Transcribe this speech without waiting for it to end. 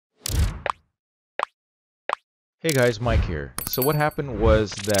Hey guys, Mike here. So what happened was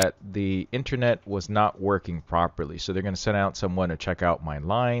that the internet was not working properly. So they're going to send out someone to check out my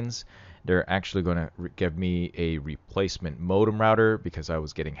lines. They're actually going to give me a replacement modem router because I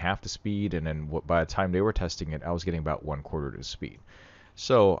was getting half the speed, and then by the time they were testing it, I was getting about 1/4 the speed.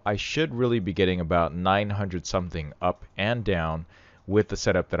 So I should really be getting about 900 something up and down with the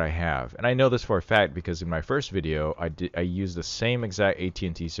setup that I have. And I know this for a fact because in my first video, I used the same exact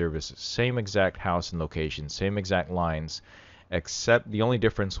AT&T service, same exact house and location, same exact lines, except the only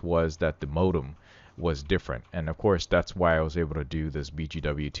difference was that the modem was different. And of course, that's why I was able to do this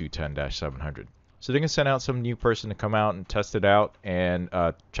BGW 210-700. So they're going to send out some new person to come out and test it out and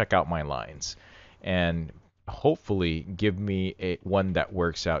check out my lines. And hopefully give me one that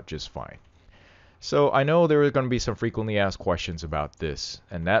works out just fine. So I know there are going to be some frequently asked questions about this,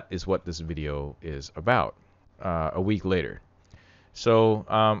 and that is what this video is about a week later. So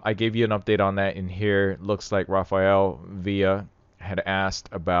I gave you an update on that in here. Looks like Rafael Villa had asked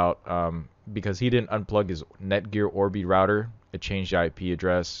about, because he didn't unplug his Netgear Orbi router, it changed the IP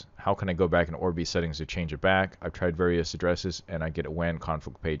address. How can I go back in Orbi settings to change it back? I've tried various addresses, and I get a WAN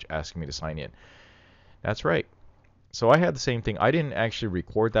conflict page asking me to sign in. That's right. So I had the same thing. I didn't actually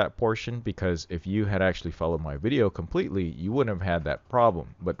record that portion because if you had actually followed my video completely, you wouldn't have had that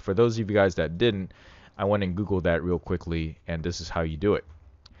problem. But for those of you guys that didn't, I went and Googled that real quickly, and this is how you do it.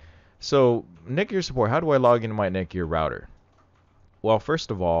 So Netgear support, how do I log into my Netgear router? Well,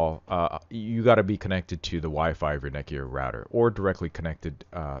 first of all, you got to be connected to the Wi-Fi of your Netgear router or directly connected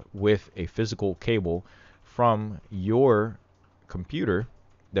with a physical cable from your computer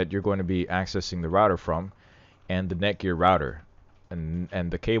that you're going to be accessing the router from, and the Netgear router,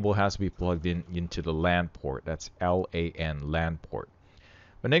 and the cable has to be plugged into the LAN port. That's LAN, LAN port.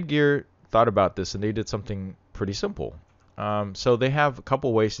 But Netgear thought about this, and they did something pretty simple. So they have a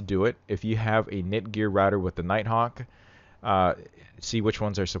couple ways to do it. If you have a Netgear router with the Nighthawk, see which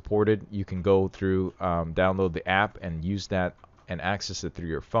ones are supported. You can go through, download the app and use that and access it through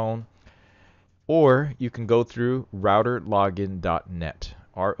your phone. Or you can go through routerlogin.net,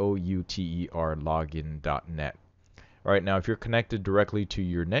 R-O-U-T-E-R login.net. All right, now if you're connected directly to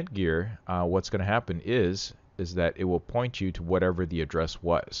your Netgear, what's going to happen is that it will point you to whatever the address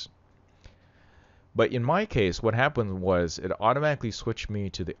was. But in my case, what happened was it automatically switched me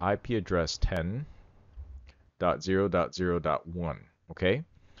to the IP address 10.0.0.1, okay?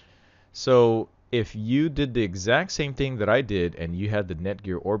 So if you did the exact same thing that I did and you had the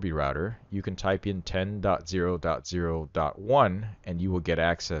Netgear Orbi router, you can type in 10.0.0.1 and you will get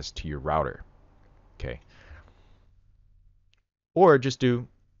access to your router. Okay. Or just do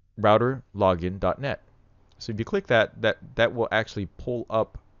routerlogin.net. So if you click that will actually pull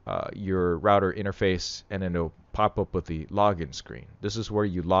up your router interface, and then it'll pop up with the login screen. This is where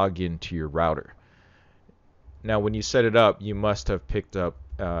you log into your router. Now when you set it up, you must have picked up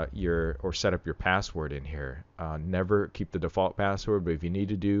set up your password in here. Never keep the default password, but if you need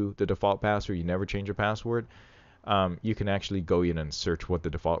to do the default password, you never change your password. You can actually go in and search what the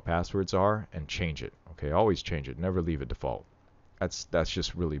default passwords are and change it. Okay, always change it. Never leave it default. That's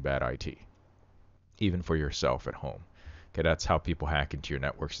just really bad IT, even for yourself at home. Okay, that's how people hack into your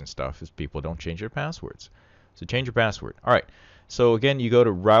networks and stuff, is people don't change their passwords. So change your password. All right. So again, you go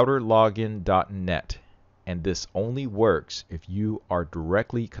to routerlogin.net. And this only works if you are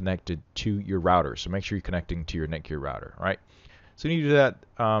directly connected to your router. So make sure you're connecting to your Netgear router, right? So when you do that,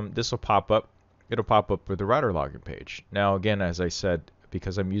 this will pop up. It'll pop up with the router login page. Now, again, as I said,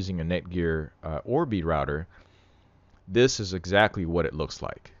 because I'm using a Netgear Orbi router, this is exactly what it looks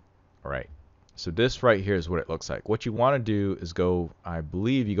like, all right? So this right here is what it looks like. What you want to do is go, I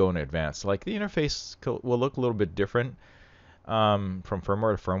believe you go in advanced. Like the interface will look a little bit different from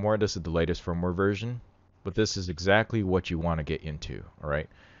firmware to firmware. This is the latest firmware version. But this is exactly what you want to get into, all right?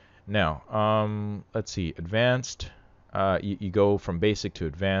 Now, let's see, advanced, you go from basic to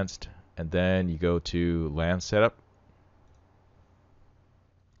advanced, and then you go to Lan Setup.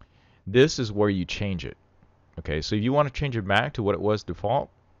 This is where you change it, okay? So if you want to change it back to what it was default,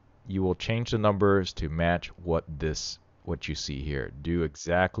 you will change the numbers to match what you see here. Do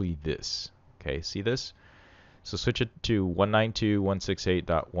exactly this, okay? See this? So switch it to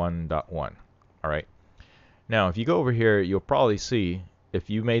 192.168.1.1, all right? Now, if you go over here, you'll probably see if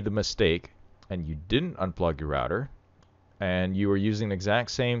you made the mistake and you didn't unplug your router and you were using the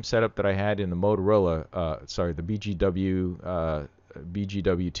exact same setup that I had in the Motorola, the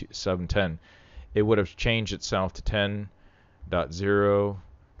BGW 710, it would have changed itself to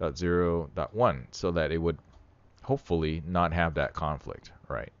 10.0.0.1 so that it would hopefully not have that conflict,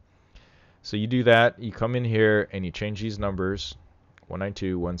 right? So you do that, you come in here and you change these numbers,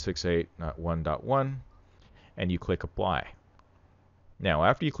 192.168.1.1. and you click apply. Now,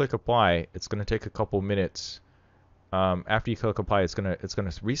 after you click apply, it's going to take a couple minutes. After you click apply, it's gonna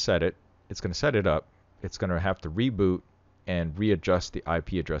reset it. It's gonna set it up. It's gonna have to reboot and readjust the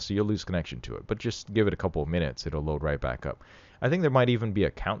IP address, so you'll lose connection to it. But just give it a couple of minutes; it'll load right back up. I think there might even be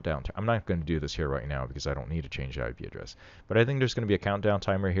a countdown. I'm not going to do this here right now because I don't need to change the IP address. But I think there's going to be a countdown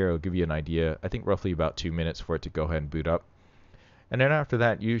timer here. It'll give you an idea. I think roughly about 2 minutes for it to go ahead and boot up. And then after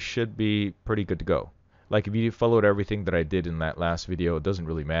that, you should be pretty good to go. Like if you followed everything that I did in that last video, it doesn't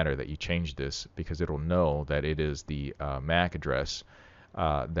really matter that you changed this because it'll know that it is the MAC address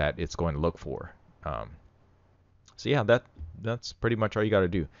that it's going to look for. So yeah, that's pretty much all you got to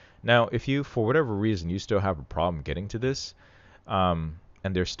do. Now, if you, for whatever reason, you still have a problem getting to this, and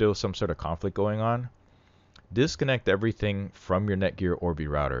there's still some sort of conflict going on, disconnect everything from your Netgear Orbi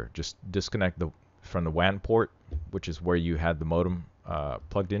router. Just disconnect from the WAN port, which is where you had the modem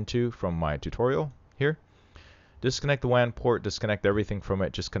plugged into from my tutorial here. Disconnect the WAN port, disconnect everything from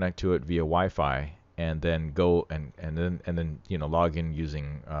it, just connect to it via Wi-Fi, and then go and then log in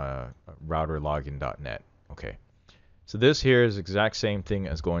using routerlogin.net. Okay. So this here is the exact same thing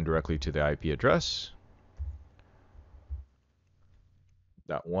as going directly to the IP address.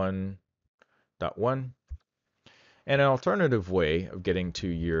 .1.1. And an alternative way of getting to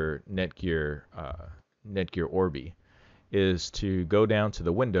your Netgear Orbi is to go down to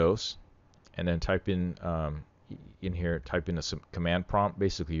the Windows and then type in here, type in a command prompt.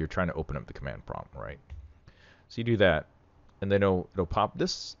 Basically, you're trying to open up the command prompt, right? So you do that, and then it'll pop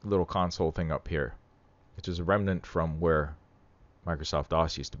this little console thing up here, which is a remnant from where Microsoft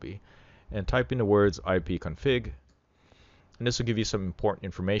DOS used to be. And type in the words ipconfig, and this will give you some important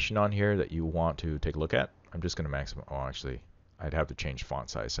information on here that you want to take a look at. I'm just going to maximize. Oh, actually, I'd have to change font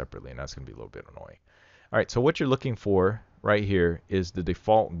size separately, and that's going to be a little bit annoying. All right, so what you're looking for right here is the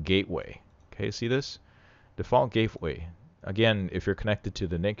default gateway. Okay, see this? Default gateway. Again, if you're connected to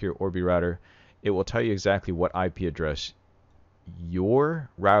the Netgear Orbi router, it will tell you exactly what IP address your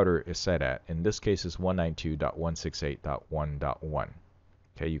router is set at. In this case, is 192.168.1.1.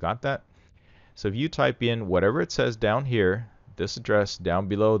 Okay, you got that? So if you type in whatever it says down here, this address down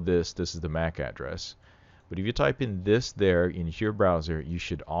below this is the MAC address. But if you type in this there into your browser, you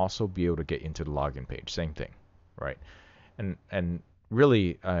should also be able to get into the login page. Same thing, right? And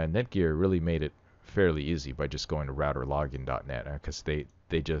really, Netgear really made it fairly easy by just going to routerlogin.net because they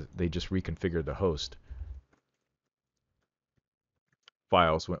just reconfigured the host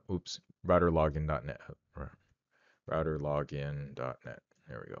files. Routerlogin.net. Routerlogin.net.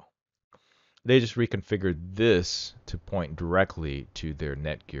 There we go. They just reconfigured this to point directly to their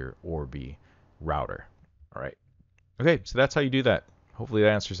Netgear Orbi router. All right. Okay, so that's how you do that. Hopefully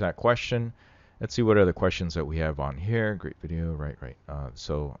that answers that question. Let's see what other questions that we have on here. Great video. Right.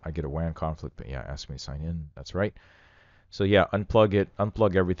 So I get a WAN conflict, but yeah, ask me to sign in. That's right. So yeah, unplug it,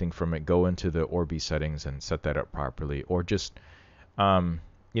 unplug everything from it, go into the Orbi settings and set that up properly, or just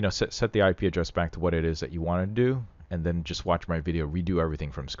set the IP address back to what it is that you want to do, and then just watch my video, redo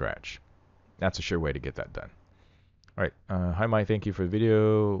everything from scratch. That's a sure way to get that done. All right. Hi, Mike. Thank you for the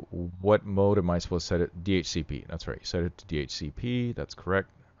video. What mode am I supposed to set it? DHCP. That's right. Set it to DHCP. That's correct.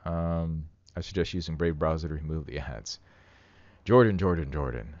 I suggest using Brave browser to remove the ads. Jordan.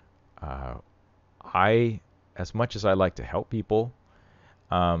 As much as I like to help people,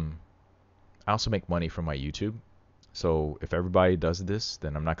 I also make money from my YouTube. So if everybody does this,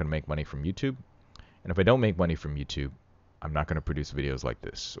 then I'm not going to make money from YouTube. And if I don't make money from YouTube, I'm not going to produce videos like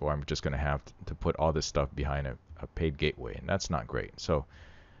this, or I'm just going to have to put all this stuff behind a paid gateway, and that's not great. So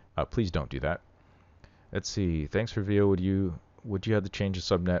please don't do that. Let's see. Thanks for video. Would you have to change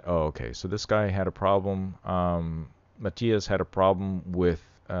the subnet? Oh, okay. So this guy had a problem. Matthias had a problem with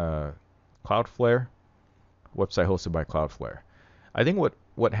Cloudflare, website hosted by Cloudflare. I think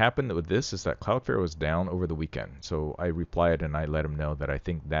what happened with this is that Cloudflare was down over the weekend. So I replied and I let him know that I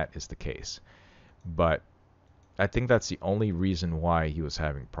think that is the case. But I think that's the only reason why he was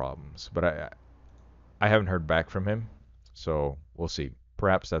having problems. But I haven't heard back from him, so we'll see.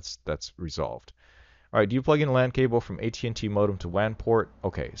 Perhaps that's resolved. All right, do you plug in a LAN cable from AT&T modem to WAN port?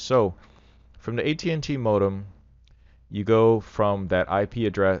 Okay, so from the AT&T modem, you go from that IP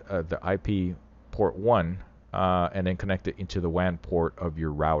address, the IP port 1, and then connect it into the WAN port of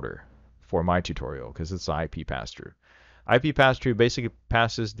your router for my tutorial, because it's an IP pass-through. IP pass-through basically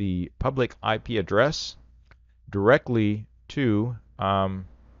passes the public IP address directly to the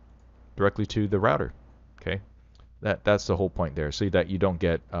router. Okay, that's the whole point there, so that you don't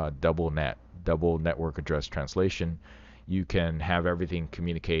get double network address translation. You can have everything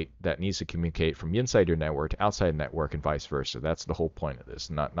communicate that needs to communicate from inside your network to outside the network and vice versa. That's the whole point of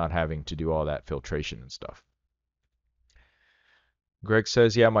this, not having to do all that filtration and stuff. Greg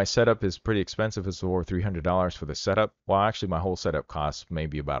says, yeah, my setup is pretty expensive. It's over $300 for the setup. Well, actually, my whole setup costs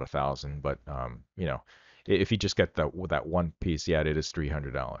maybe about 1,000, but if you just get that one piece, yeah, it is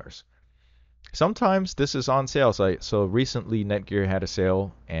 $300. Sometimes this is on sale. So recently, Netgear had a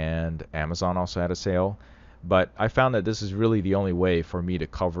sale, and Amazon also had a sale. But I found that this is really the only way for me to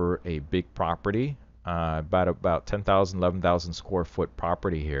cover a big property, about 10,000, 11,000 square foot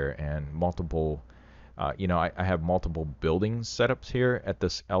property here, and multiple I have multiple building setups here at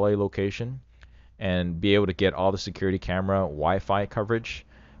this LA location and be able to get all the security camera Wi-Fi coverage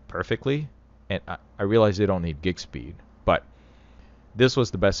perfectly. And I realize they don't need gig speed, but this was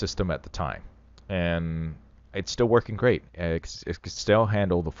the best system at the time. And it's still working great. It can still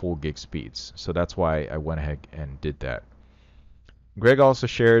handle the full gig speeds. So that's why I went ahead and did that. Greg also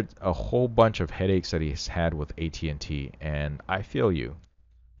shared a whole bunch of headaches that he's had with AT&T, and I feel you.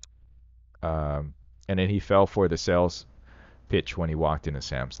 Um, and then he fell for the sales pitch when he walked into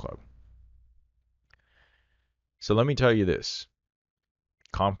Sam's Club. So let me tell you this.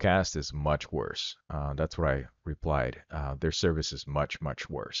 Comcast is much worse. That's what I replied. Their service is much, much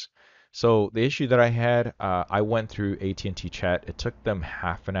worse. So the issue that I had, I went through AT&T chat. It took them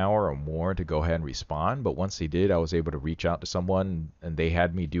half an hour or more to go ahead and respond, but once they did, I was able to reach out to someone, and they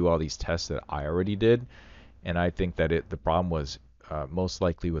had me do all these tests that I already did. And I think that the problem was most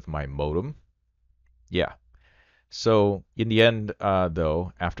likely with my modem. Yeah. So in the end,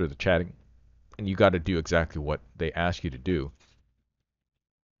 though, after the chatting, and you got to do exactly what they ask you to do.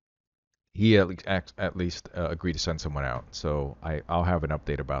 He at least agreed to send someone out. So I'll have an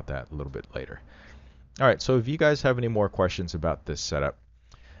update about that a little bit later. All right. So if you guys have any more questions about this setup,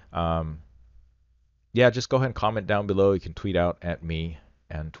 um, yeah, just go ahead and comment down below. You can tweet out at me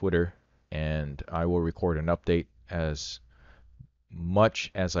and Twitter, and I will record an update as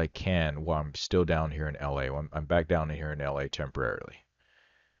much as I can while I'm still down here in LA. I'm back down here in LA temporarily.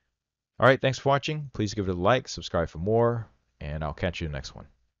 All right. Thanks for watching. Please give it a like, subscribe for more, and I'll catch you in the next one.